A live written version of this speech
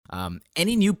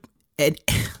Any new...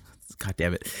 God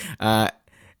damn it.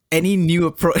 Any new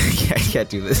approach... I can't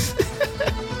do this.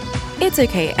 It's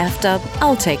okay, F-Dub.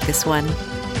 I'll take this one.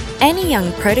 Any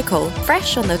young protocol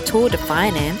fresh on the Tour de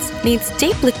Finance needs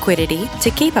deep liquidity to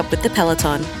keep up with the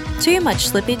peloton. Too much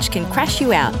slippage can crash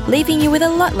you out, leaving you with a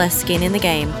lot less skin in the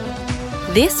game.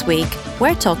 This week,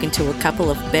 we're talking to a couple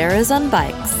of bearers on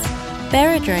bikes.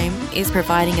 Beradrome is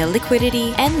providing a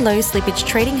liquidity and low slippage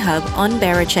trading hub on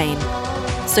Bearachain.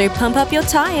 So pump up your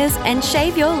tyres and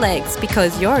shave your legs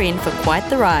because you're in for quite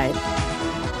the ride.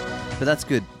 But that's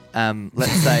good.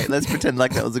 Let's pretend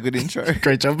like that was a good intro.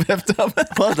 Great job, F-Dub.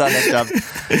 Well done, F-Dub.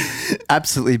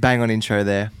 Absolutely bang on intro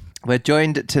there. We're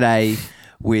joined today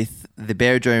with the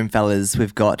Beradrome fellas.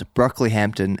 We've got Broccoli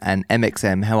Hampton and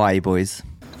MXM. How are you, boys?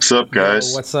 What's up,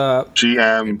 guys? Yo, what's up?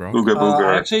 GM, Ooga Booga.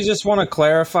 I actually just want to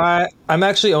clarify. I'm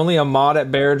actually only a mod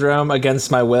at Beradrome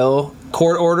against my will,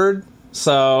 court ordered.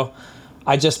 So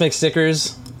I just make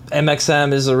stickers.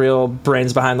 MXM is the real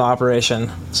brains behind the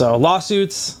operation. So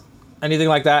lawsuits, anything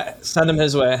like that, send them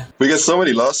his way. We got so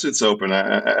many lawsuits open.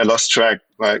 I lost track.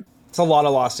 It's a lot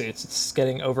of lawsuits. It's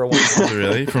getting overwhelming.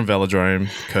 Really? From Velodrome,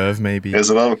 Curve, maybe?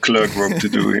 There's a lot of clerk work to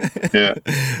do. Yeah.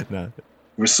 No.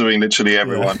 We're suing literally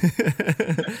everyone.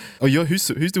 Yeah. Oh, who's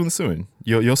doing the suing?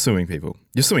 You're suing people.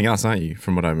 You're suing us, aren't you?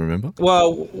 From what I remember.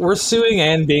 Well, we're suing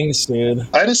and being sued.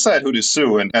 I decide who to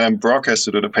sue, and then Brock has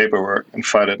to do the paperwork and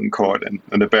fight it in court,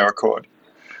 in the bear court.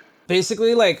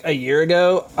 Basically, like a year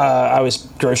ago, I was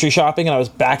grocery shopping and I was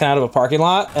backing out of a parking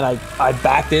lot, and I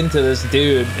backed into this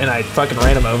dude and I fucking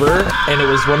ran him over, and it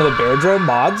was one of the Beradrome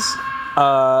mods.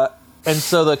 And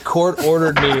so the court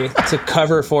ordered me to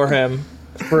cover for him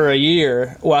for a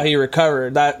year while he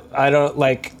recovered. That I don't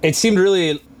like. It seemed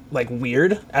really like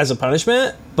weird as a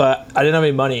punishment, but I didn't have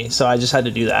any money, so I just had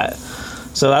to do that.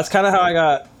 So that's kind of how I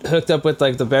got hooked up with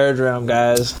like the Beradrome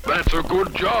guys. That's a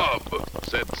good job,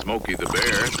 said Smokey the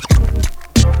Bear.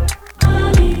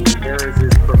 Bears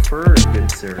is preferred,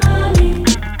 good sir.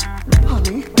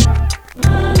 Honey.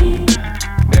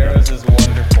 Bears is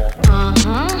wonderful.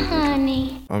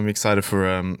 Honey. I'm excited for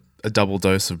a double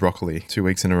dose of broccoli 2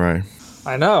 weeks in a row.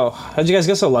 I know. How'd you guys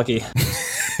get so lucky?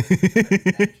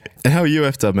 And how are you,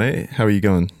 F-Dub, mate? How are you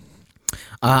going?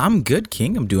 I'm good,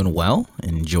 King. I'm doing well.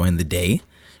 Enjoying the day.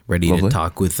 Ready Lovely. to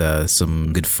talk with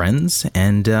some good friends.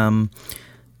 And,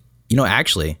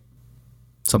 actually,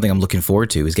 something I'm looking forward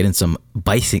to is getting some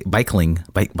bicycling.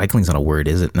 Bicycling's not a word,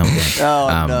 is it? No.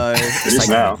 No.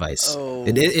 Cycling advice. Oh.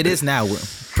 It is now.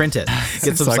 Print it.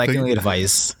 Get some cycling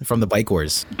advice from the Bike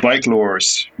Wars. Bike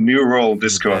Lores, new role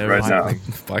Discord right now.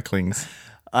 Bikelings.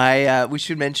 We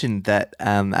should mention that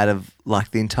out of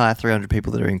like the entire 300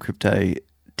 people that are in crypto,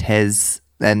 Tez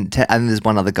and there's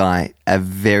one other guy are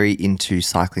very into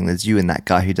cycling. There's you and that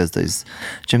guy who does those. Do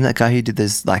you remember that guy who did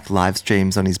those like live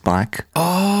streams on his bike?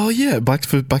 Oh yeah, bikes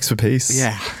for peace.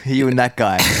 Yeah, you and that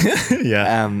guy.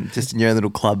 Yeah. Just in your own little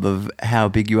club of how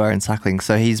big you are in cycling.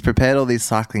 So he's prepared all these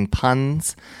cycling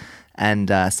puns and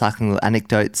cycling little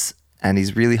anecdotes. And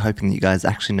he's really hoping that you guys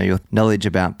actually know your knowledge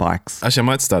about bikes. Actually, I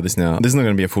might start this now. This is not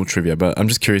going to be a full trivia, but I'm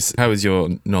just curious. How is your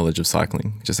knowledge of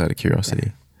cycling? Just out of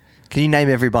curiosity. Can you name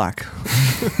every bike?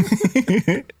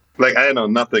 I know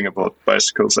nothing about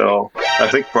bicycles at all. I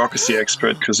think Brock is the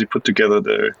expert because he put together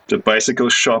the bicycle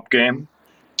shop game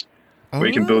where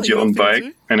you can build your own bike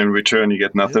and in return you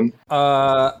get nothing.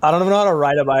 I don't even know how to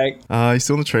ride a bike. You're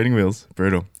still on the training wheels.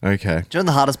 Brutal. Okay. Do you know what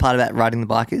the hardest part about riding the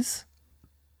bike is?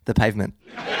 The pavement.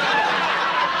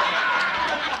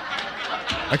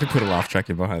 I could put a laugh track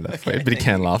in behind that, okay, but it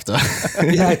can laughter.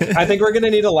 Yeah, I think we're going to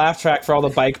need a laugh track for all the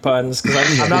bike puns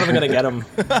because I'm not even going to get them.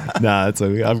 Nah, it's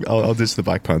okay. I'll ditch the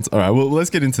bike puns. All right, well, let's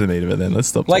get into the meat of it then. Let's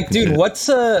stop. Like, dude, what's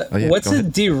a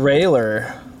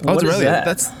derailleur? Oh,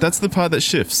 derailleur. That's the part that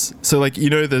shifts. So, like,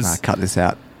 there's... Cut this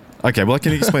out. Okay, well, I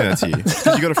can explain that to you.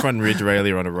 Because you got a front and rear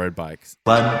derailleur on a road bike.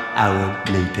 1 hour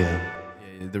later.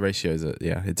 Yeah, the ratios are...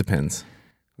 Yeah, it depends.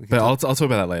 But I'll talk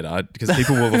about that later because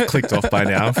people will have clicked off by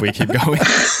now if we keep going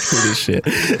with this shit.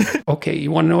 Okay, you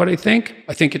want to know what I think?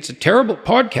 I think it's a terrible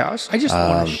podcast. I just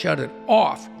want to shut it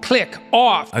off. Click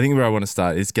off. I think where I want to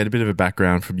start is get a bit of a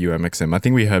background from you, MXM. I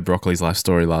think we heard Broccoli's life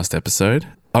story last episode.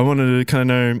 I wanted to kind of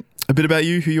know a bit about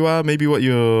you, who you are, maybe what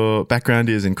your background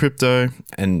is in crypto,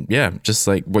 and yeah, just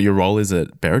like what your role is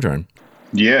at Beradrome.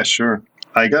 Yeah, sure.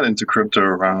 I got into crypto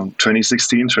around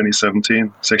 2016,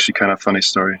 2017. It's actually kind of a funny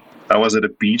story. I was at a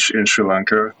beach in Sri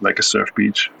Lanka, like a surf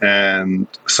beach, and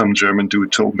some German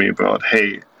dude told me about,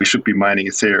 hey, we should be mining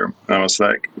Ethereum. And I was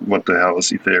like, what the hell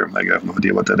is Ethereum? Like, I have no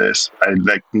idea what that is. I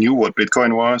like knew what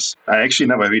Bitcoin was. I actually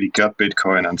never really got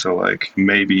Bitcoin until like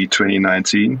maybe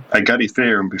 2019. I got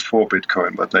Ethereum before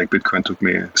Bitcoin, but like Bitcoin took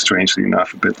me, strangely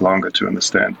enough, a bit longer to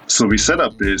understand. So we set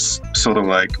up this sort of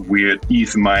like weird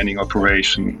ETH mining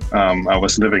operation. I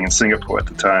was living in Singapore at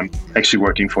the time, actually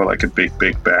working for like a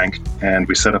big bank. And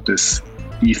we set up this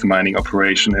ETH mining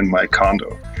operation in my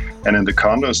condo. And in the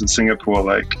condos in Singapore,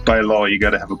 like by law, you got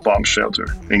to have a bomb shelter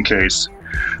in case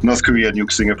North Korea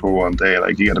nukes Singapore one day.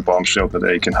 Like you got a bomb shelter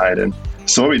that you can hide in.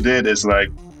 So what we did is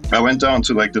like, I went down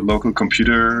to like the local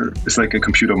computer, it's like a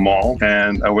computer mall,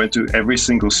 and I went to every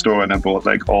single store and I bought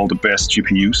like all the best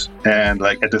GPUs. And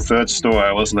like at the third store,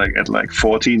 I was like at like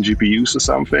 14 GPUs or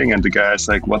something. And the guy's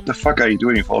like, what the fuck are you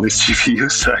doing with all these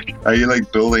GPUs? Like, are you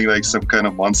like building like some kind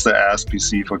of monster ass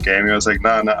PC for gaming? I was like, no,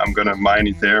 I'm going to mine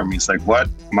Ethereum. He's like, what?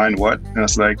 Mine what? And I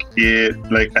was like, yeah,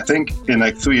 like I think in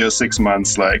like 3 or 6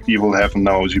 months, like you will have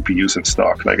no GPUs in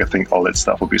stock. Like I think all that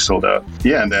stuff will be sold out.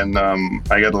 Yeah. And then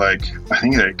I got like, I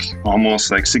think like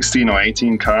almost like 16 or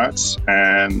 18 cards,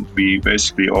 and we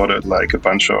basically ordered like a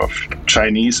bunch of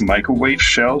Chinese microwave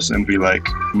shells, and we like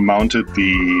mounted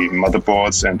the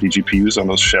motherboards and the GPUs on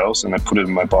those shells, and I put it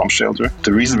in my bomb shelter.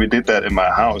 The reason we did that in my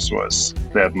house was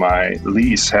that my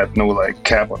lease had no like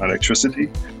cap on electricity,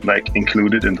 like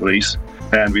included in the lease.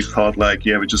 And we thought like,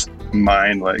 yeah, we just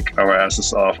mine like our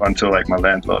asses off until like my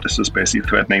landlord is just basically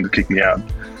threatening to kick me out.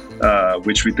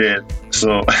 Which we did.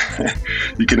 So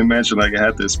you can imagine, like, I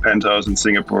had this penthouse in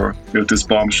Singapore with this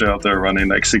bomb shelter running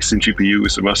like 16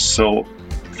 GPUs. It was so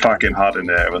fucking hot in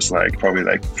there. It was like probably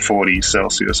like 40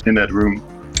 Celsius in that room.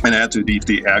 And I had to leave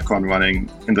the aircon running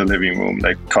in the living room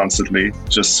like constantly,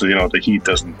 just so, you know, the heat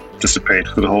doesn't dissipate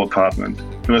through the whole apartment.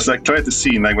 It was like quite the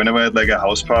scene. Like whenever I had like a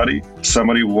house party,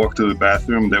 somebody would walk to the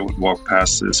bathroom, they would walk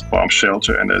past this bomb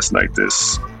shelter, and there's like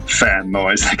this fan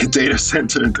noise, like a data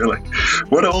center, and they're like,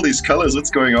 what are all these colors? What's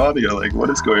going on here? Like,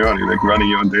 what is going on? You're like running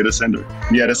your own data center.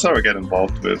 Yeah, that's how I got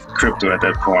involved with crypto at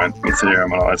that point, Ethereum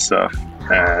and all that stuff.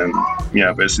 And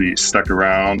yeah, basically stuck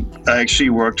around. I actually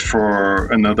worked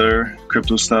for another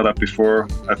crypto startup before.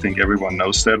 I think everyone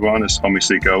knows that one. It's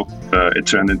obviously Go. It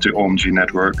turned into OMG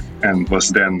Network and was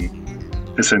then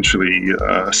essentially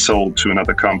sold to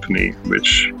another company,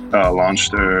 which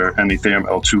launched an Ethereum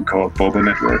L2 called Boba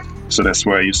Network. So that's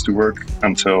where I used to work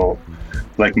until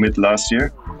like mid last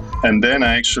year. And then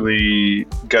I actually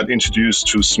got introduced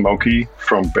to Smokey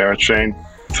from Beradrome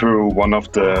through one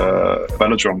of the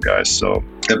Beradrome guys. So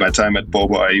at my time at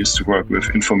Boba, I used to work with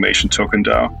Information Token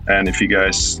DAO. And if you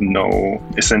guys know,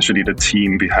 essentially the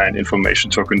team behind Information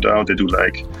Token DAO, they do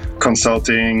like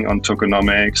consulting on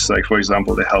tokenomics. Like, for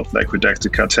example, they helped like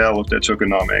Redacted Cartel with their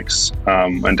tokenomics.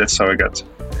 And that's how I got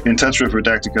in touch with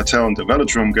Redacted Cartel and the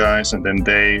Beradrome guys. And then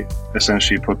they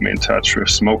essentially put me in touch with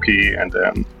Smokey. And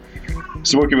then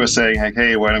Smokey was saying, like,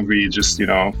 hey, why don't we just, you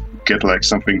know, get like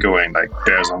something going, like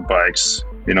Bears on Bikes,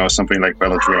 you know, something like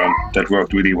Beradrome that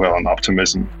worked really well on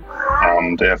Optimism.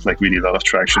 They have like really a lot of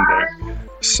traction there.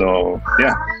 So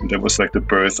yeah, that was like the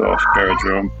birth of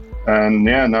Beradrome. And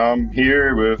yeah, now I'm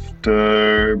here with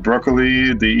the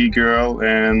broccoli, the e-girl,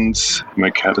 and my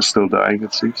cat is still dying,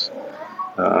 it seems.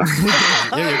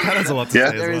 Yeah, your cat has a lot to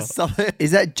say as well.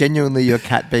 Is that genuinely your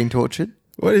cat being tortured?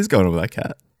 What is going on with that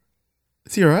cat?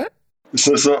 Is he all right?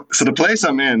 So the place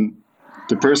I'm in,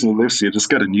 the person who lives here just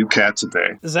got a new cat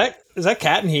today. Is that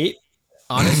cat in heat?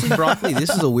 Honestly, Broccoli, this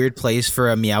is a weird place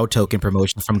for a Meow Token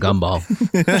promotion from Gumball.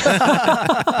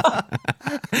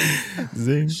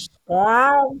 Zing.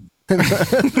 Wow.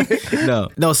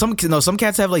 No. Some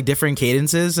cats have like different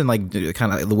cadences and like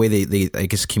kind of the way they I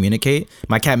guess communicate.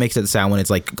 My cat makes it sound when it's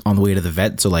like on the way to the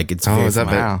vet, so like it's. Oh, is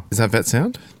that vet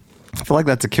sound? I feel like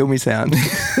that's a kill me sound.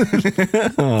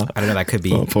 I don't know. That could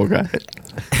be. Oh, poor guy.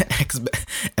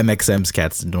 MXM's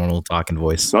cat's normal talking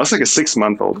voice. No, it's like a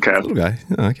 6-month-old cat. Little guy.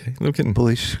 Oh, okay. Little kitten.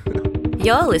 Bullish.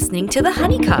 You're listening to the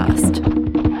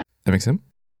Honeycast. MXM?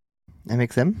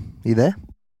 MXM, you there?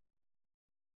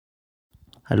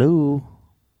 Hello?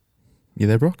 You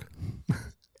there, Brock?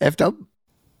 F-Dub?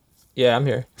 Yeah, I'm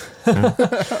here. I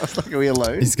was like, are we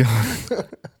alone? He's gone.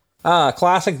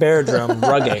 Classic Beradrome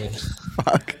rugging.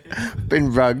 Fuck.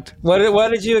 Been rugged. What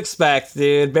did you expect,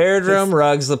 dude? Beradrome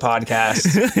rugs the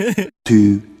podcast.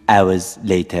 2 hours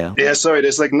later. Yeah, sorry.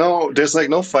 There's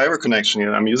no fiber connection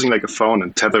here. I'm using like a phone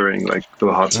and tethering like to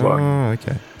a hotspot. Oh,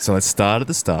 okay. So let's start at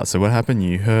the start. So what happened?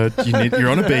 You heard you're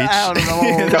on a beach. I don't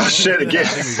know. Oh shit again.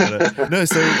 No,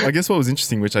 so I guess what was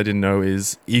interesting, which I didn't know,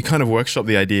 is you kind of workshopped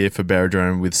the idea for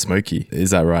Beradrome with Smokey.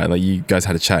 Is that right? Like you guys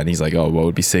had a chat and he's like, oh, what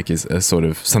would be sick is a sort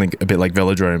of something a bit like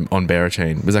Velodrome on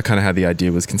Bearachain. Was that kind of how the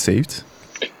idea was conceived?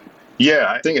 Yeah,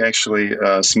 I think actually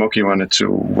Smokey wanted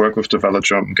to work with the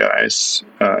Veladrome guys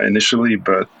initially,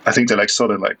 but I think they're like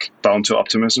sort of like bound to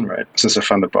optimism, right? Since they're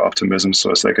funded by optimism, so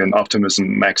it's like an optimism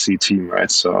maxi team, right?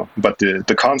 So, but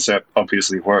the concept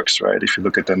obviously works, right? If you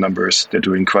look at their numbers, they're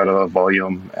doing quite a lot of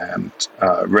volume and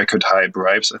record high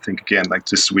bribes. I think again, like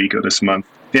this week or this month.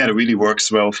 Yeah, it really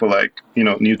works well for like,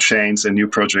 new chains and new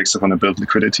projects that want to build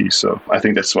liquidity. So I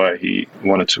think that's why he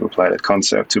wanted to apply that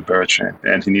concept to Beradrome.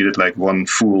 And he needed like one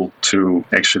fool to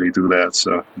actually do that.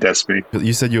 So that's me.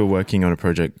 You said you were working on a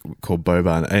project called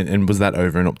Boba, and was that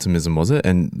over in Optimism, was it?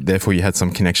 And therefore you had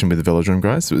some connection with the Veladrome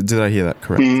guys? Did I hear that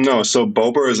correct? No, so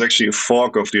Boba is actually a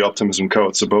fork of the Optimism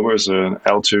code. So Boba is an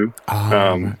L2.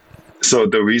 Right. So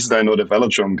the reason I know the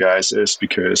Veladrome guys is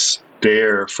because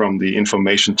they're from the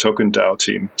information token DAO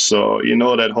team. So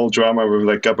that whole drama with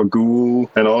like Gabagool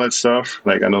and all that stuff.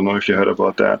 Like, I don't know if you heard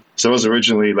about that. So it was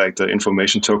originally like the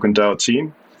information token DAO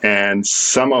team, and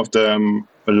some of them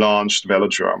launched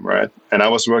Veladrome, right? And I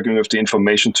was working with the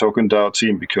information token DAO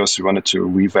team because we wanted to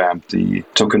revamp the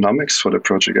tokenomics for the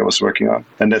project I was working on.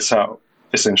 And that's how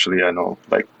essentially I know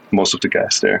like most of the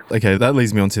guys there. Okay, that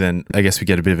leads me on to then, I guess we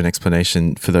get a bit of an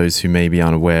explanation for those who may be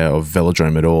unaware of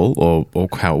Veladrome at all, or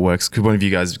how it works. Could one of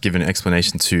you guys give an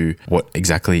explanation to what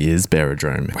exactly is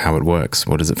Beradrome, how it works,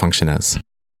 what does it function as?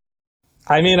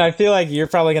 I mean, I feel like you're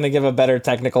probably going to give a better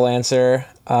technical answer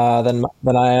than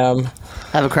I am.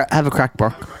 Have a crack,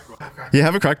 Brock. Yeah,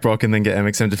 have a crack, Brock, and then get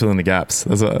MXM to fill in the gaps.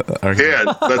 That's what I reckon.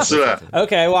 Yeah, let's do that.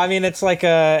 Okay, well, I mean, it's like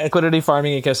a liquidity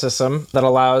farming ecosystem that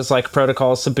allows like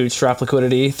protocols to bootstrap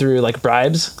liquidity through like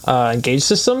bribes and gauge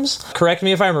systems. Correct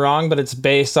me if I'm wrong, but it's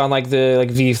based on like the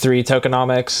V3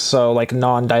 tokenomics, so like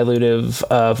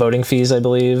non-dilutive voting fees, I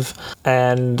believe.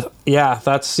 And yeah,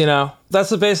 that's the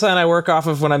baseline I work off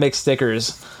of when I make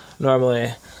stickers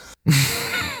normally.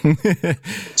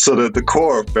 So the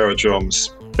core of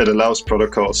Beradrome's, it allows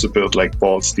protocols to build like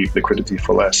balls deep liquidity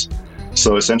for less.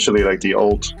 So essentially like the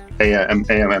old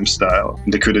AMM style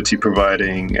liquidity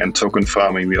providing and token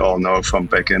farming we all know from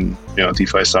back in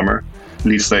DeFi summer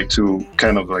leads like to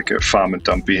kind of like a farm and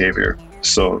dump behavior.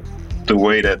 So the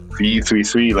way that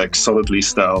V33 like solidly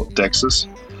style dexes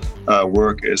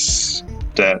work is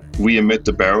that we emit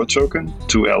the Baro token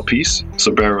to LPs.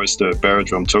 So Baro is the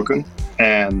Beradrome token.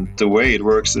 And the way it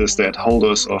works is that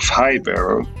holders of high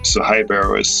Baro, so high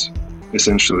Baro is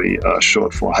essentially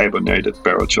short for hibernated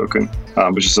Baro token,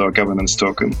 which is our governance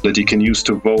token, that you can use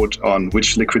to vote on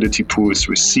which liquidity pools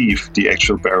receive the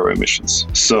actual Baro emissions.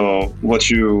 So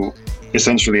what you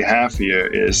essentially have here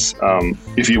is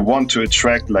if you want to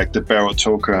attract like the Baro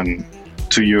token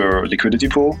to your liquidity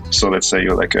pool. So let's say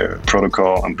you're like a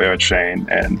protocol on Bearchain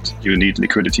and you need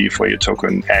liquidity for your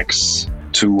token X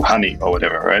to Honey or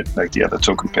whatever, right? Like the other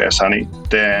token pairs Honey.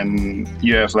 Then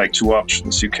you have like two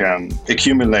options. You can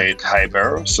accumulate high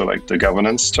Baro, so like the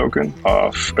governance token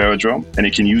of Beradrome, and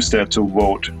you can use that to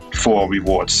vote for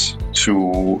rewards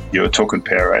to your token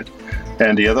pair, right?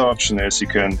 And the other option is you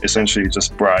can essentially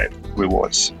just bribe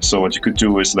rewards. So what you could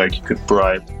do is like you could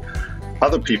bribe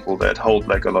other people that hold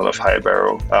like a lot of high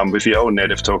Baro with your own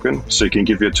native token. So you can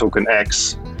give your token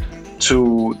X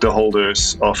to the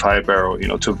holders of high Baro,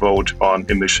 to vote on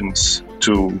emissions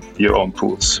to your own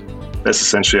pools. That's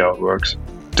essentially how it works.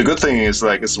 The good thing is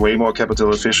like it's way more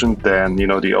capital efficient than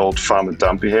the old farm and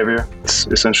dump behavior. It's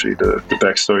essentially the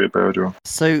backstory of Beradrome.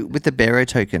 So with the Baro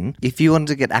token, if you wanted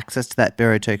to get access to that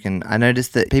Baro token, I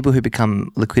noticed that people who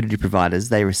become liquidity providers,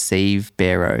 they receive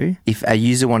Baro. If a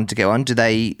user wanted to go on, do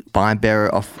they buy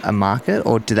Baro off a market,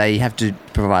 or do they have to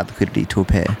provide liquidity to a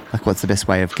pair? Like, what's the best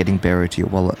way of getting Baro to your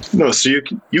wallet? No, so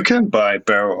you can buy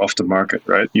Baro off the market,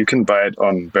 right? You can buy it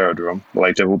on Beradrome.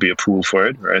 Like there will be a pool for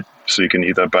it, right? So you can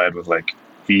either buy it with like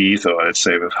ETH or let's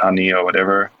say with Honey or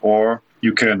whatever, or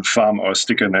you can farm or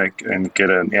sticker neck and get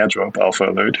an airdrop alpha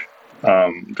alert.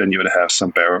 Then you would have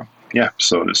some Baro. Yeah,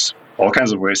 so there's all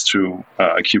kinds of ways to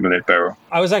accumulate Baro.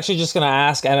 I was actually just going to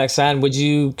ask MXN, would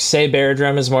you say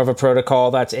Beradrome is more of a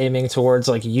protocol that's aiming towards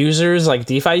like users, like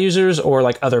DeFi users, or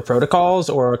like other protocols,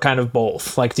 or kind of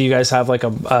both? Like, do you guys have like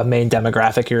a main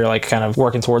demographic you're like kind of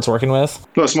working towards working with?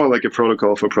 No, it's more like a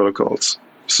protocol for protocols.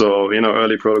 So,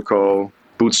 early protocol,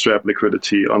 bootstrap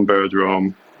liquidity on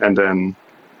Beradrome, and then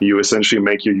you essentially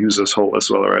make your users whole as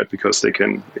well, right? Because they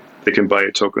can buy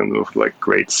a token with like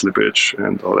great slippage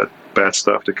and all that bad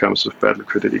stuff that comes with bad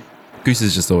liquidity. Goose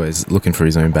is just always looking for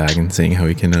his own bag and seeing how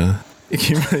he can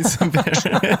accumulate some better.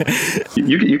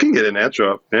 You can get an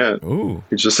airdrop, yeah. Ooh.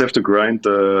 You just have to grind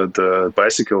the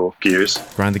bicycle gears.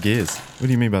 Grind the gears. What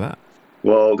do you mean by that?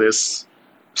 Well, there's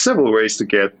several ways to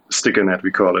get sticker net, we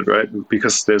call it, right?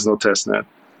 Because there's no test net.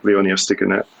 We only have sticker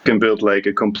net. You can build like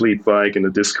a complete bike in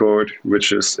the Discord,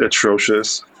 which is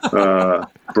atrocious.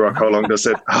 Brock, how long does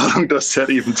that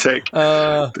even take?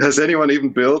 Has anyone even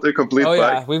built a complete bike?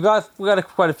 Yeah, we've got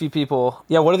quite a few people.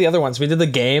 Yeah, what are the other ones? We did the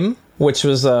game, which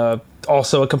was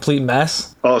also a complete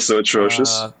mess. Also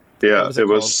atrocious. It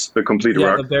was a complete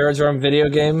rock. The Beradrome video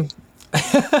game.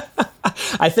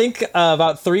 I think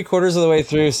about 3/4 of the way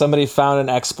through, somebody found an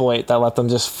exploit that let them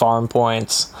just farm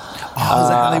points. Is that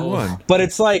how they won? But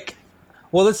it's like,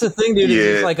 well, that's the thing, dude.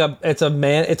 It's like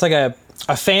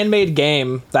a fan-made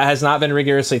game that has not been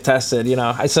rigorously tested.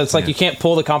 So it's like you can't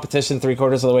pull the competition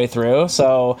 3/4 of the way through.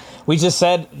 So we just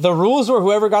said the rules were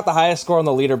whoever got the highest score on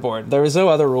the leaderboard. There was no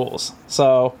other rules.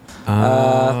 So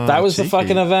that was the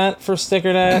fucking event for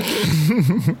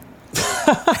StickerNet.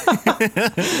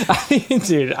 I mean,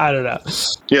 dude, I don't know.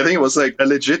 Yeah, I think it was like a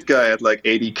legit guy at like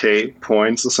 80k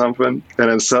points or something, and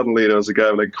then suddenly there was a guy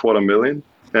with like 250,000,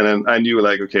 and then I knew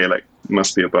like, okay, like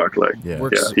must be a bug. Like,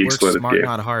 he exploited smart, game.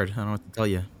 not hard. I don't know what to tell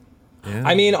you. Yeah.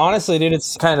 I mean, honestly, dude,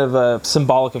 it's kind of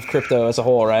symbolic of crypto as a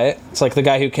whole, right? It's like the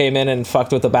guy who came in and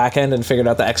fucked with the back end and figured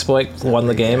out the exploit won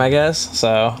the game, I guess.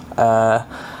 So,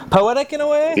 poetic in a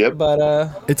way,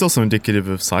 but it's also indicative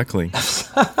of cycling.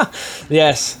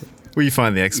 Yes. Well, you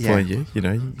find the exploit, you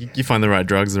find the right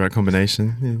drugs, the right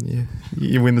combination, and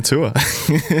you win the tour.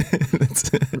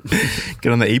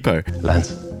 Get on the EPO.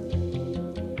 Lance,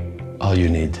 all you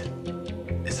need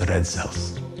is the red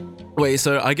cells. Wait,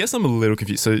 so I guess I'm a little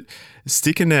confused. So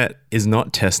StickerNet is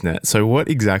not testnet. So what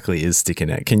exactly is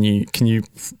StickerNet? Can you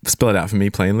spell it out for me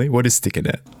plainly? What is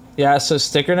StickerNet? Yeah, so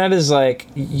StickerNet is like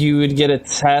you would get to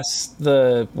test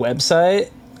the website.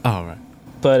 Oh, right.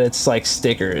 But it's like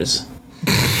stickers.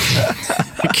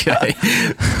 Okay.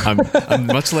 I'm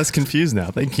much less confused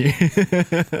now. Thank you.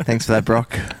 Thanks for that,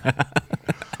 Brock.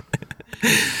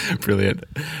 Brilliant.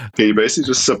 Yeah, you basically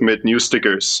just submit new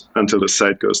stickers until the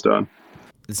site goes down.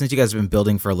 Since you guys have been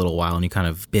building for a little while and you kind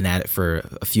of been at it for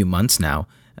a few months now,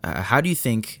 how do you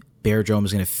think Beradrome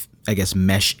is going to,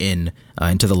 mesh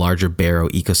into the larger Baro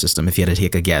ecosystem? If you had to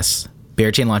take a guess,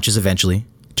 Bearchain launches eventually,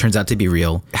 turns out to be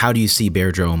real. How do you see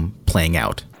Beradrome playing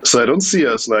out? So I don't see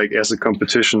us like as a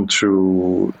competition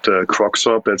to the Croc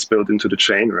swap that's built into the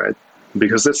chain, right?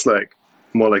 Because that's like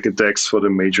more like a DEX for the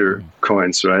major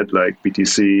coins, right? Like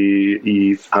BTC,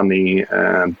 ETH, Honey,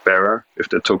 and Bearer, if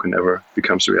that token ever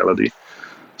becomes a reality.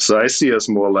 So I see us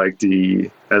more like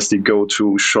the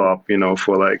go-to shop,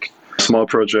 for like small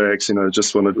projects,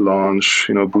 just want to launch,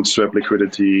 bootstrap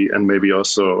liquidity, and maybe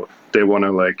also they want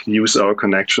to like use our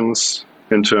connections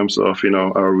in terms of,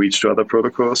 our reach to other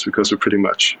protocols, because we're pretty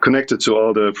much connected to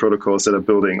all the protocols that are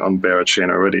building on Beradrome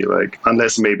already, like,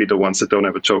 unless maybe the ones that don't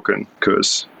have a token,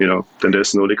 because, then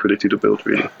there's no liquidity to build,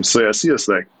 really. So I see us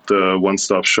like the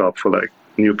one-stop shop for like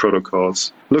new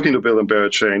protocols, looking to build on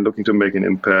Beradrome, looking to make an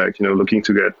impact, looking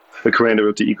to get acquainted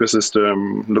with the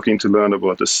ecosystem, looking to learn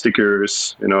about the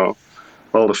stickers,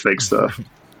 all the fake stuff.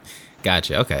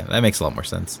 Gotcha. Okay. That makes a lot more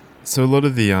sense. So a lot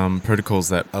of the protocols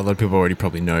that a lot of people already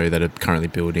probably know that are currently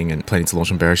building and planning to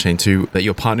launch on Beradrome too, that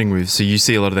you're partnering with, so you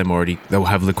see a lot of them already, they'll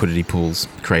have liquidity pools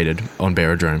created on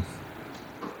Beradrome.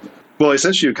 Well,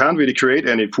 essentially, you can't really create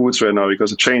any pools right now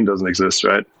because the chain doesn't exist,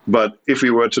 right? But if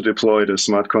we were to deploy the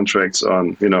smart contracts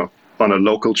on, on a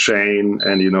local chain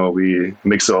and, we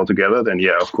mix it all together, then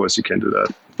yeah, of course you can do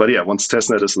that. But yeah, once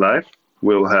testnet is live,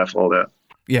 we'll have all that.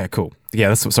 Yeah, cool. Yeah,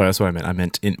 that's what I meant. I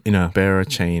meant in a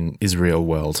Beradrome Israel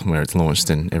world where it's launched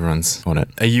and everyone's on it.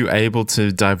 Are you able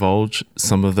to divulge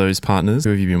some of those partners? Who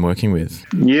have you been working with?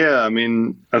 Yeah, I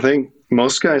mean, I think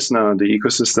most guys now in the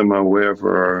ecosystem are aware of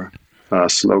our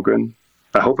slogan.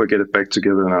 I hope I get it back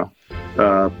together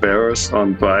now. Bearers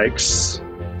on bikes,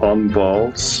 on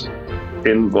balls,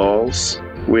 in balls,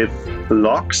 with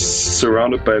locks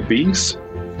surrounded by bees.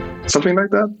 Something like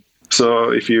that.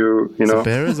 So if so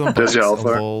bearers on there's bikes, your alpha.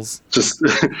 On balls, just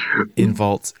in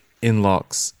vaults, in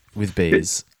locks, with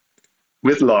bees.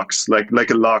 With locks, like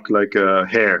a lock, like a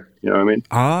hair. You know what I mean?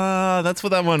 Ah, that's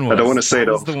what that one was. I don't want to say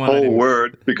the whole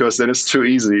word because then it's too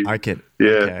easy. I can. Yeah.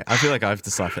 Okay. I feel like I've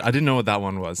deciphered. I didn't know what that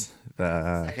one was.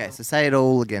 Okay, so say it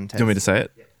all again, Tess. Do you want me to say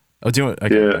it? Oh, do you want?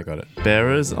 Okay, yeah. I got it.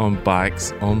 Bearers on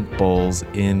bikes, on balls,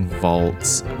 in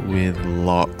vaults, with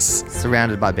locks.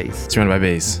 Surrounded by bees. Surrounded by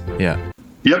bees, yeah.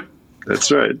 Yep,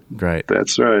 that's right. Great.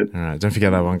 That's right. All right, don't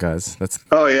forget that one, guys.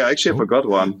 Oh, yeah, actually I forgot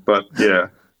one, but yeah.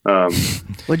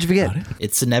 What'd you forget?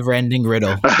 It's a never-ending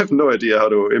riddle. I have no idea how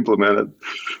to implement it.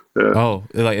 Yeah. Oh,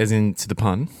 like as in to the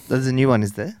pun? There's a new one,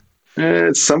 is there?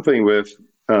 It's something with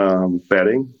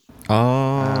betting.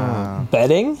 Oh.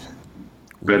 Betting?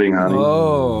 Betting, honey.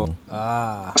 Oh.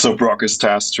 So Brock is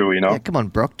tasked to, Yeah, come on,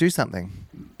 Brock, do something.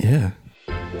 Yeah.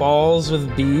 balls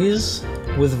with bees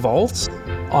with vaults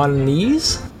on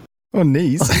knees. On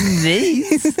knees.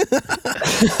 Knees?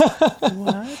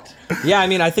 Yeah, I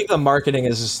mean, I think the marketing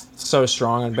is just so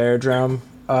strong on Beradrome.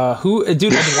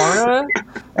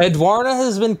 Edwarna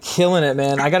has been killing it,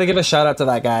 man. I got to give a shout out to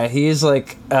that guy. He's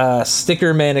like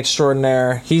sticker man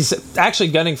extraordinaire. He's actually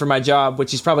gunning for my job, which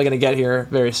he's probably going to get here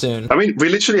very soon. I mean, we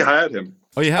literally hired him.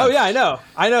 Oh, yeah. Oh, yeah, I know.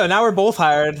 Now we're both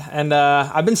hired, and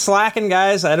I've been slacking,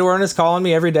 guys. Edwarna's calling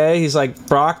me every day. He's like,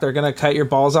 Brock, they're going to cut your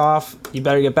balls off. You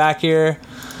better get back here.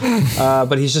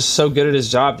 But he's just so good at his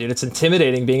job, dude. It's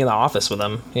intimidating being in the office with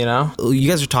him, you know? You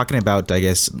guys are talking about, I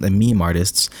guess, the meme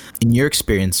artists. In your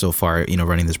experience so far,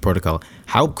 running this protocol,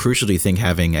 how crucial do you think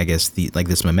having, I guess, this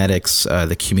memetics,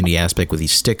 the community aspect with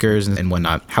these stickers and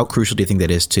whatnot, how crucial do you think that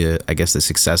is to, I guess, the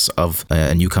success of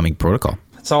a new coming protocol?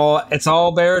 It's all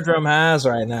Beradrome has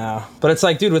right now. But it's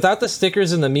like, dude, without the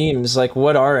stickers and the memes, like,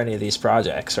 what are any of these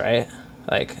projects, right?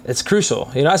 Like, it's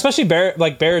crucial, especially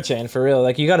Barachain, for real.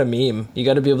 Like, you got to meme. You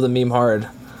got to be able to meme hard.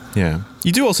 Yeah.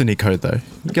 You do also need code, though.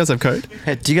 You guys have code?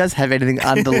 Do you guys have anything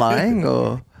underlying,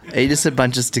 or are you just a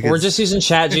bunch of stickers? We're just using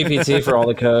ChatGPT for all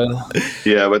the code.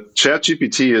 Yeah, but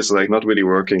ChatGPT is like not really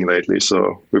working lately,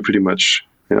 so we're pretty much,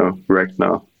 wrecked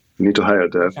now. We need to hire a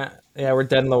dev. Yeah, we're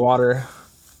dead in the water.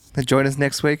 Join us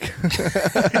next week.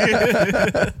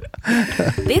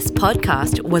 This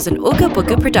podcast was an Ooga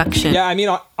Booga production. Yeah, I mean,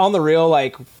 on the real,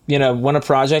 like, when a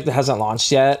project that hasn't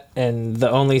launched yet, and the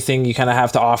only thing you kind of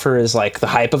have to offer is like the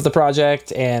hype of the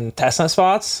project and testnet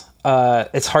spots,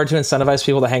 it's hard to incentivize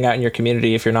people to hang out in your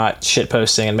community if you're not shit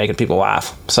posting and making people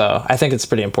laugh. So I think it's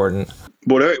pretty important.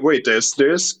 But wait,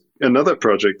 there's another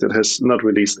project that has not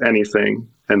released anything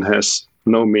and has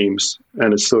no memes,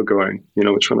 and it's still going. You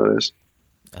know which one it is?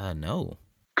 No.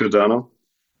 Cardano.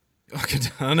 Oh,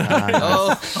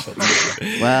 Cardano.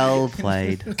 Well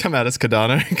played. Come at us,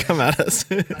 Cardano. Come at us.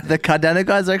 The Cardano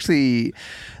guys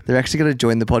they're actually going to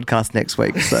join the podcast next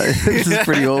week, so this is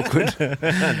pretty awkward.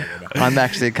 I'm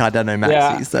actually a Cardano maxi.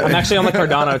 Yeah, so I'm actually on the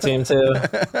Cardano team too.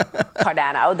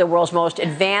 Cardano, the world's most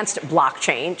advanced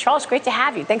blockchain. Charles, great to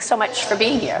have you. Thanks so much for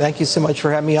being here. Thank you so much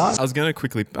for having me on. I was going to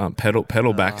quickly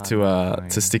pedal back to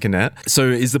StickerNet. So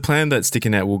is the plan that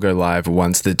StickerNet will go live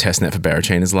once the testnet for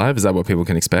Barachain is live? Is that what people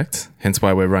can expect? Hence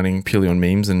why we're running purely on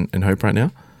memes and hope right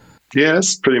now? Yeah,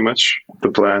 that's pretty much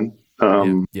the plan.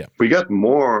 We got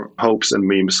more hopes and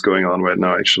memes going on right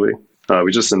now, actually.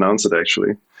 We just announced it,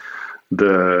 actually.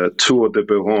 The Tour de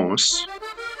Berons.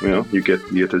 You get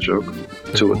the joke.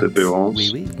 Tour de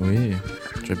Berons. Oui.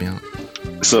 Très bien.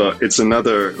 So it's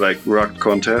another rock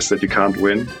contest that you can't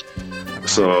win.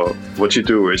 So what you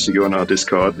do is you go on our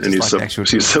Discord and you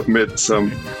submit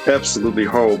some absolutely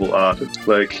horrible art.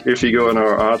 Like if you go on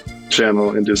our art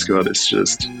channel in Discord, it's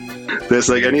just there's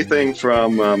anything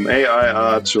from AI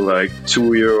art to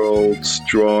 2-year-old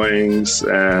drawings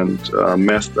and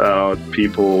methed out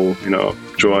people,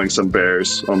 drawing some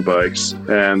bears on bikes.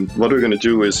 And what we're gonna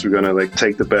do is we're gonna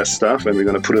take the best stuff and we're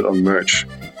gonna put it on merch.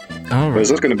 Oh, right. But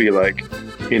it's not gonna be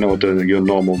your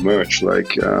normal merch,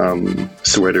 sweaters,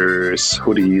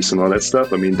 hoodies, and all that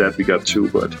stuff. I mean, that we got too,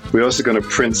 but we're also going to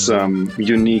print some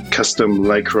unique custom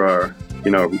Lycra,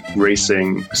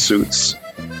 racing suits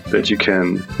that you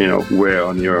can, wear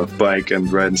on your bike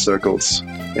and ride in circles.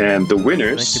 And the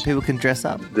winners, people can dress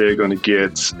up. They're going to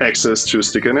get access to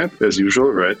StickerNet, as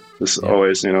usual, right? This is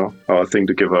always, our thing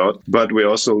to give out. But we're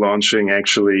also launching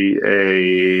actually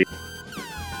a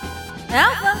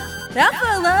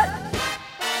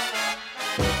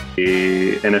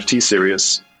NFT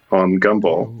series on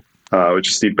Gumball, which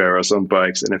is the Bearers on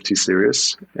Bikes NFT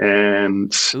series.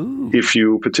 And if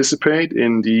you participate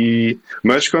in the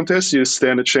merch contest, you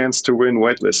stand a chance to win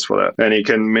whitelist for that. And you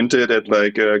can mint it at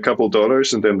a couple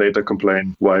 $, and then later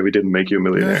complain why we didn't make you a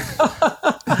millionaire.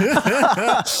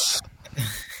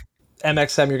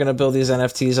 MXM, you're going to build these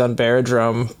NFTs on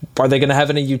Beradrome. Are they going to have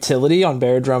any utility on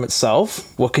Beradrome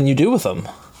itself? What can you do with them?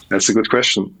 That's a good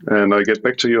question. And I'll get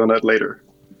back to you on that later,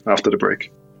 after the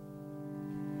break.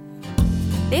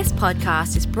 This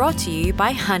podcast is brought to you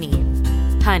by honey.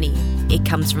 Honey, it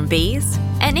comes from bees,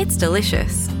 and it's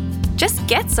delicious. Just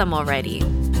get some already.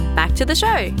 Back to the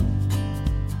show.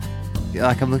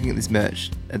 I'm looking at this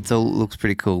merch. It all looks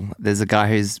pretty cool. There's a guy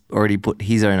who's already put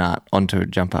his own art onto a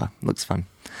jumper. Looks fun.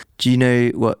 Do you know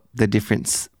what the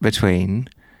difference between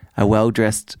a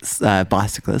well-dressed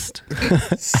bicyclist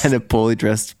and a poorly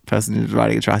dressed person who's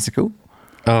riding a tricycle?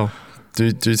 Oh,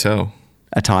 do tell.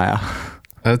 Attire.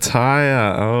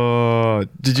 Oh,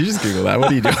 did you just Google that?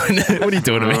 What are you doing? What are you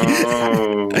doing to me?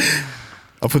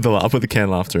 I'll put the canned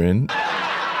laughter in.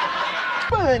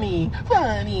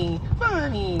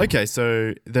 Okay,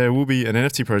 so there will be an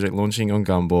NFT project launching on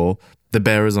Gumball. The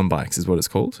Bearers on Bikes is what it's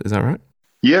called. Is that right?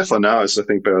 Yeah, for now it's I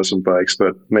think Bears on Bikes,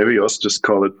 but maybe also just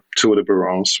call it Tour de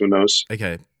Barons, who knows?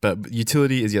 Okay, but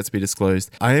utility is yet to be disclosed.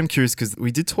 I am curious because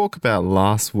we did talk about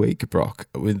last week, Brock,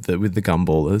 with the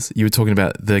Gumballers. You were talking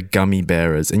about the Gummy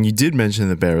Bearers, and you did mention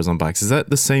the Bearers on Bikes. Is that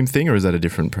the same thing, or is that a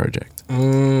different project?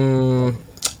 I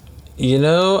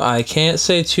can't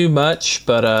say too much,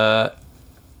 but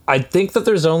I think that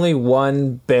there's only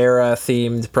one Bera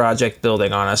themed project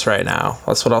building on us right now.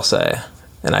 That's what I'll say.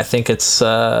 And I think it's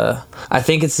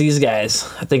these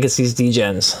guys. I think it's these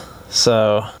degens.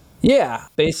 So yeah,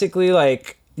 basically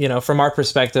from our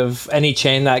perspective, any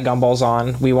chain that Gumball's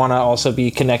on, we want to also be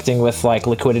connecting with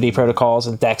liquidity protocols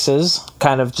and DEXs,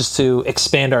 kind of just to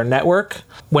expand our network.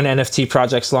 When NFT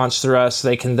projects launch through us,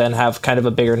 they can then have kind of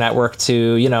a bigger network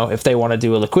to, if they want to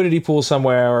do a liquidity pool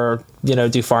somewhere or,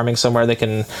 do farming somewhere,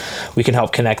 we can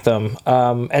help connect them.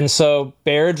 And so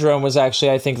Beradrome was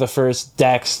actually, I think, the first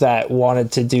DEX that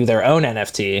wanted to do their own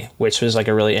NFT, which was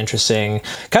a really interesting,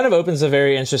 kind of opens a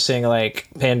very interesting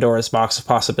Pandora's box of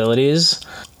possibilities.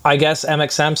 I guess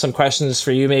MXM, some questions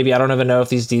for you maybe. I don't even know if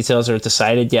these details are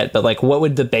decided yet, but what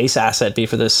would the base asset be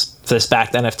for this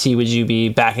backed NFT? Would you be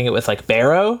backing it with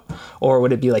Baro, or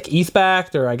would it be ETH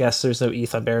backed? Or I guess there's no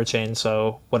ETH on Baro chain,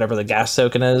 so whatever the gas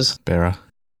token is. Baro.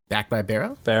 Backed by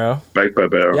Baro? Baro. Backed by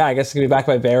Baro. Yeah, I guess it could be backed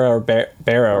by Baro or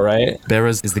Baro, right? Baro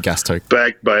is the gas token.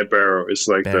 Backed by Baro is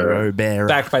Baro.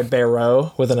 Backed by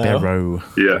Baro with an O. Baro.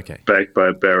 Yeah. Okay. Backed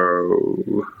by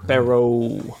Baro.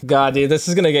 Baro. God, dude, this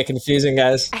is gonna get confusing,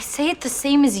 guys. I say it the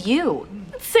same as you.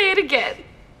 Say it again.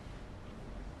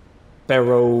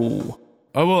 Baro.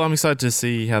 Oh, well, I'm excited to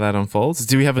see how that unfolds.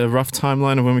 Do we have a rough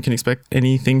timeline of when we can expect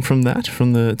anything from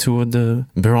the Tour de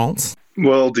Barons?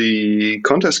 Well, the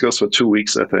contest goes for 2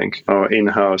 weeks, I think. Our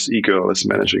in-house e-girl is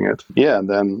managing it. Yeah, and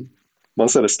then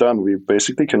once that is done, we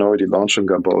basically can already launch on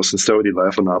Gumball since they're already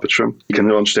live on Arbitrum. You can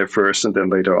launch there first, and then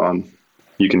later on,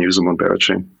 you can use them on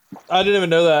Barachain. I didn't even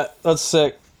know that. That's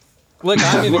sick. Look,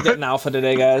 I'm even getting alpha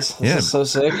today, guys. This is so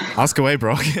sick. Ask away,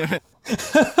 Brock.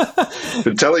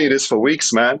 Been telling you this for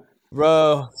weeks, man.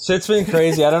 Bro, shit's been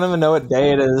crazy. I don't even know what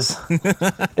day it is.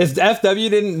 If FW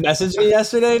didn't message me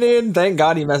yesterday, dude, thank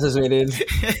God he messaged me, dude.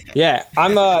 Yeah,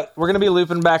 we're gonna be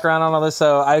looping back around on all this,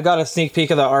 so I got a sneak peek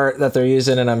of the art that they're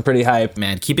using, and I'm pretty hyped.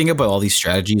 Man, keeping up with all these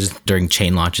strategies during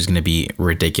chain launch is gonna be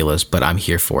ridiculous, but I'm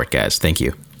here for it, guys. Thank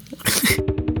you.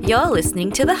 You're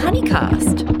listening to the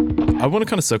Honeycast. I want to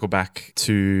kind of circle back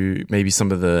to maybe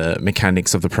some of the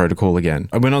mechanics of the protocol again.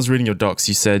 When I was reading your docs,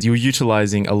 you said you were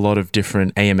utilizing a lot of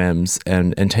different AMMs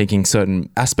and taking certain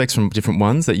aspects from different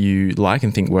ones that you like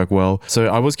and think work well. So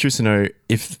I was curious to know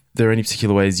if there are any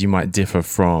particular ways you might differ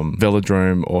from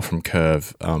Beradrome or from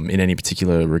Curve in any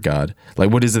particular regard.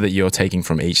 What is it that you're taking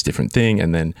from each different thing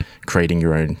and then creating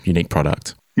your own unique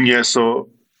product? Yeah, so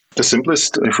the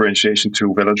simplest differentiation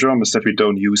to Beradrome is that we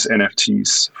don't use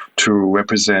NFTs to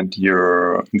represent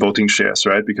your voting shares,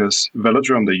 right? Because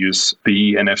Beradrome, they use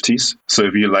VE NFTs. So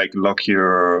if you lock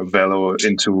your Velo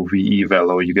into VE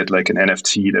Velo, you get an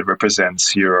NFT that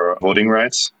represents your voting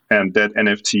rights. And that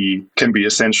NFT can be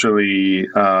essentially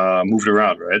moved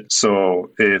around, right?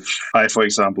 So if I, for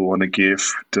example, want to give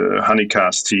the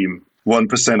Honeycast team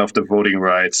 1% of the voting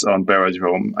rights on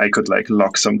Beradrome, I could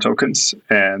lock some tokens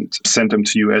and send them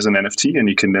to you as an NFT, and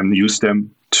you can then use them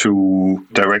to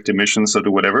direct emissions or do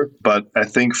whatever. But I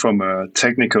think from a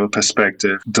technical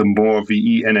perspective, the more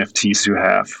VE NFTs you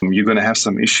have, you're going to have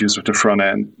some issues with the front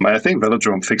end. I think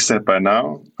Beradrome fixed that by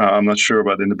now. I'm not sure,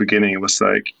 but in the beginning, it was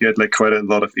you had quite a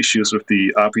lot of issues with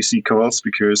the RPC calls,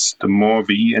 because the more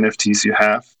VE NFTs you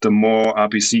have, the more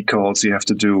RPC calls you have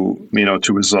to do,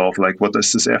 to resolve, what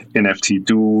does this NFT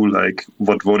do?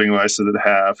 What voting rights did it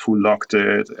have? Who locked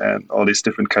it? And all these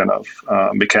different kind of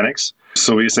mechanics.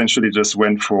 So we essentially just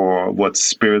went for what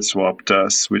Spirit Swap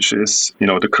does, which is,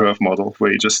 the curve model,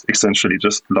 where you just essentially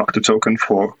just lock the token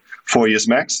for 4 years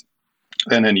max,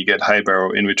 and then you get high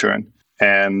Baro in return.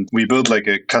 And we built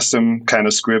a custom kind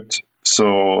of script.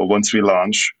 So once we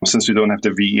launch, since we don't have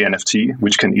the VE NFT,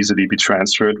 which can easily be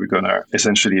transferred, we're going to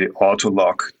essentially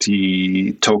auto-lock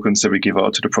the tokens that we give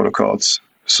out to the protocols.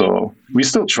 So we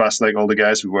still trust all the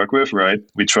guys we work with, right?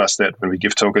 We trust that when we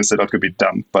give tokens, they're not going to be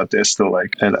dumped, but there's still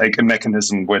a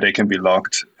mechanism where they can be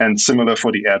locked. And similar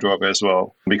for the airdrop as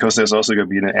well, because there's also going to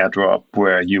be an airdrop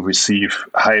where you receive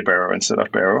high Baro instead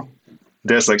of Baro.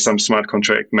 There's some smart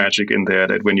contract magic in there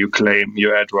that when you claim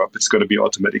your airdrop, it's going to be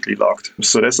automatically locked.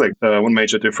 So that's one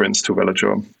major difference to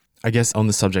Beradrome. I guess on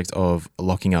the subject of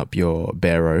locking up your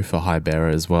Baro for high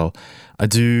Baro as well, I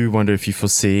do wonder if you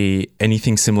foresee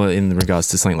anything similar in regards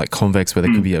to something like convex, where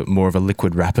there could be more of a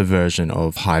liquid wrapper version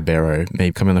of high Baro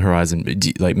maybe coming on the horizon,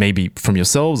 like maybe from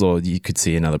yourselves, or you could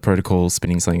see another protocol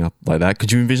spinning something up like that.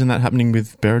 Could you envision that happening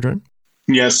with Beradrome?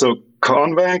 Yeah, so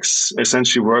convex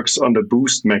essentially works on the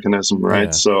boost mechanism, right?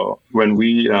 Yeah. So when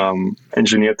we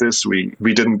engineered this, we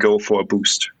didn't go for a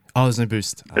boost. Oh, there's no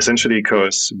boost. Essentially,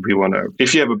 because we want to,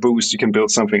 if you have a boost, you can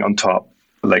build something on top,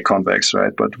 like convex,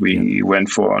 right? But we went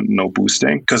for no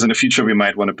boosting, because in the future, we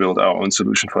might want to build our own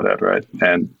solution for that, right?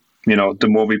 And, the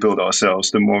more we build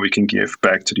ourselves, the more we can give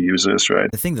back to the users, right?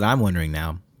 The thing that I'm wondering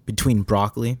now, between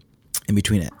Broccoli and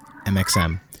between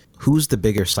MXM, who's the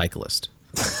bigger cyclist?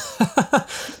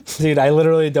 Dude, I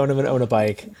literally don't even own a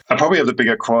bike. I probably have the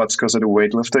bigger quads because I do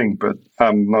weightlifting, but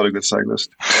I'm not a good cyclist.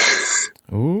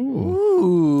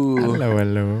 Ooh.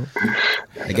 Hello.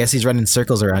 I guess he's running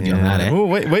circles around you on that, eh? Oh,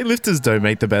 weightlifters don't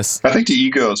make the best. I think the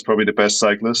e-girl is probably the best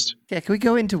cyclist. Yeah, can we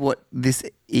go into what this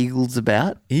eagle's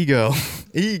about? E-girl.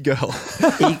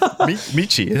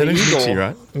 Michi. Is that Michi,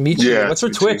 right? Michi. Yeah, What's her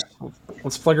Michi. Twitch?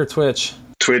 Let's plug her Twitch.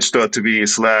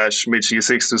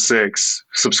 Twitch.tv/Michi626.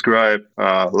 Subscribe,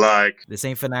 like, This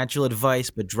ain't financial advice,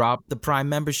 but drop the Prime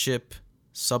membership.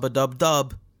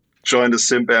 Sub-a-dub-dub. join the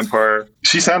Simp Empire.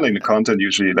 She's handling the content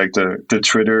usually, like the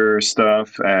Twitter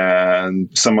stuff and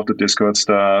some of the Discord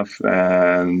stuff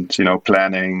and,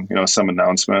 planning, some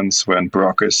announcements when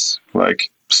Brock is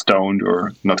like stoned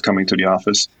or not coming to the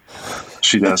office.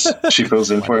 She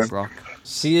fills in for him. Brock.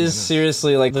 She is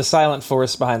seriously like the silent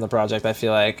force behind the project, I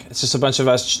feel like. It's just a bunch of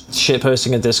us shit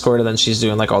posting in Discord, and then she's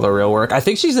doing like all the real work. I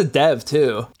think she's a dev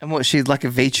too. And what, she's like a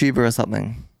VTuber or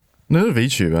something? Not a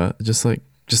VTuber, just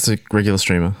a regular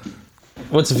streamer.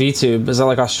 What's VTube? Is that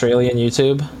like Australian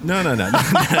YouTube? No.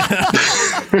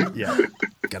 Yeah.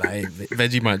 G'day.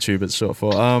 Vegemite Tube it's short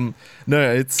for. No,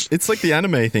 it's like the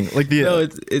anime thing. Like the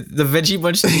it's the Veggie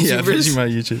Bunch YouTubers. Yeah,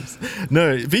 Vegemite YouTubes.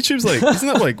 No, VTube's like, isn't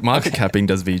that like market capping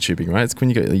does VTubing, right? It's when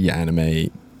you get the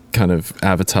anime kind of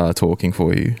avatar talking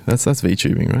for you. That's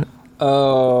VTubing, right?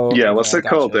 Oh. Yeah, what's it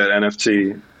gotcha. called? That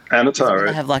NFT avatar, They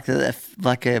right? have like a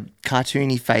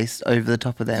cartoony face over the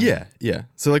top of them. Yeah.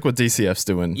 So like what DCF's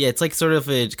doing. Yeah, it's like sort of,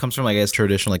 it comes from, I guess,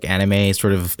 traditional like anime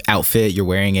sort of outfit. You're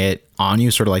wearing it on you,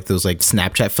 sort of like those like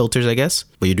Snapchat filters, I guess,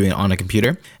 but you're doing it on a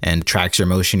computer and tracks your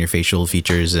motion, your facial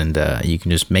features, and you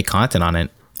can just make content on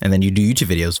it. And then you do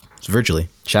YouTube videos virtually.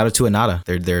 Shout out to Anata.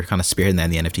 They're kind of spearheading that in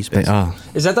the NFT space. They are.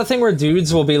 Is that the thing where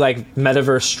dudes will be like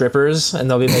metaverse strippers and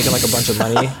they'll be making like a bunch of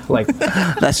money? Like,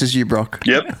 That's just you, Brock.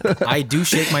 Yep. I do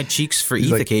shake my cheeks for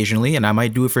ETH occasionally, and I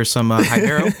might do it for some high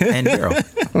barrel and barrel.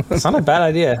 it's not a bad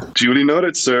idea. Duly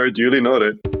noted, sir. Duly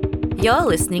noted. You're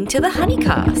listening to the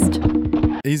Honeycast.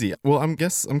 Easy. Well, I'm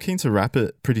keen to wrap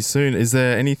it pretty soon. Is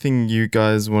there anything you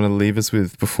guys want to leave us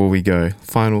with before we go?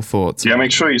 Final thoughts? Yeah,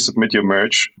 make sure you submit your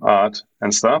merch, art,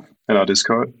 and stuff in our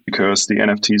Discord because the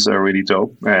NFTs are really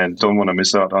dope and don't want to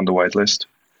miss out on the whitelist.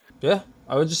 Yeah.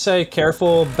 I would just say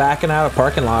careful backing out of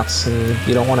parking lots, and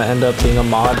you don't want to end up being a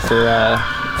mod for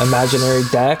imaginary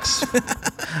decks.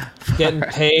 Getting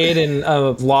paid in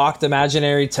a locked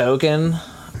imaginary token.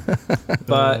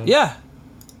 But yeah.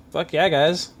 Fuck yeah,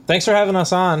 guys. Thanks for having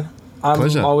us on. I'm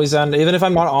Pleasure. always on, even if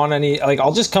I'm not on any, like,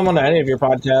 I'll just come on to any of your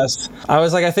podcasts. I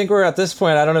was like, I think we're at this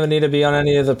point, I don't even need to be on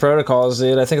any of the protocols,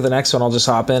 dude. I think the next one I'll just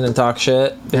hop in and talk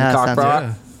shit. Big Yeah, cock sounds brock.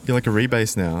 Yeah. You're like a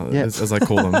rebase now, Yep. as I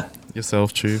call them.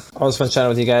 Yourself, Tube. Always fun chatting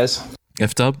with you guys.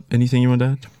 F-Dub, anything you want to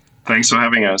add? Thanks for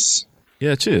having us.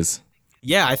 Yeah, cheers.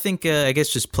 Yeah, I think, I guess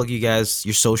just plug you guys,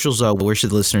 your socials. Where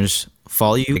should the listeners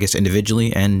follow you, I guess,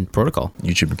 individually and protocol?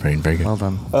 YouTube brain, very good. Well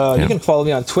done. You can follow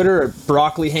me on Twitter at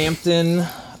Broccoli Hampton.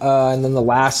 And then the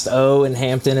last O in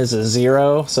Hampton is a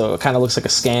 0, so it kind of looks like a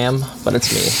scam, but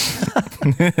it's me.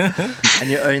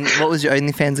 And what was your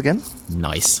OnlyFans again?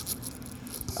 Nice.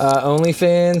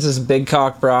 OnlyFans is Big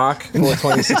Cock Brock for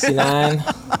 2069.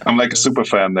 I'm like a super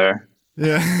fan there.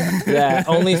 Yeah. Yeah,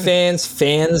 OnlyFans,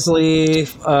 Fansly,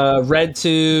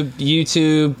 RedTube,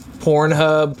 YouTube,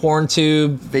 Pornhub,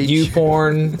 PornTube,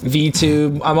 YouPorn,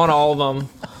 VTube. I'm on all of them.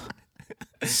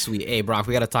 Sweet. Hey, Brock,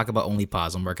 we got to talk about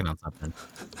OnlyPause. I'm working on something.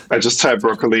 I just typed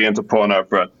broccoli into Pornhub,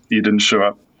 but you didn't show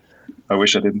up. I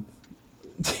wish I didn't.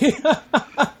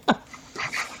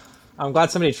 I'm glad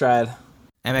somebody tried.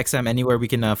 MXM, anywhere we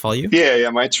can follow you? Yeah.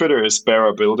 My Twitter is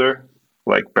Barra Builder,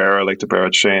 like Barra, like the Barra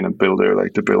chain, and Builder,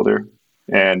 like the builder.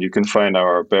 And you can find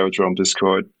our Beradrome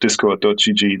Discord,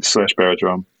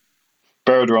 discord.gg/Beradrome.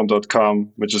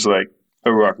 Beradrome.com, which is like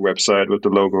a rock website with the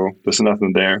logo. There's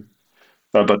nothing there.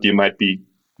 But you might be,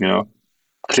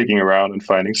 clicking around and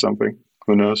finding something.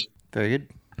 Who knows? Very good.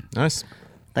 Nice.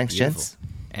 Thanks, Beautiful. gents.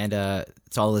 And to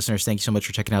all the listeners, thank you so much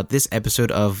for checking out this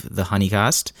episode of the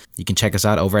Honeycast. You can check us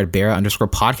out over at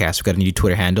Bera_podcast. We've got a new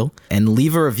Twitter handle. And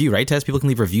leave a review, right, Tess? People can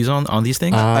leave reviews on these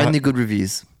things? Only good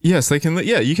reviews. Yes, they can.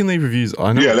 Yeah, you can leave reviews.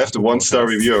 I know. Yeah, I left a 1-star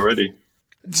review already.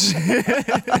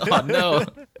 Oh, no.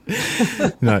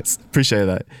 Nice. Appreciate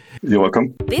that. You're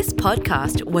welcome. This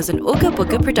podcast was an Ooga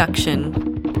Booga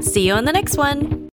production. See you on the next one.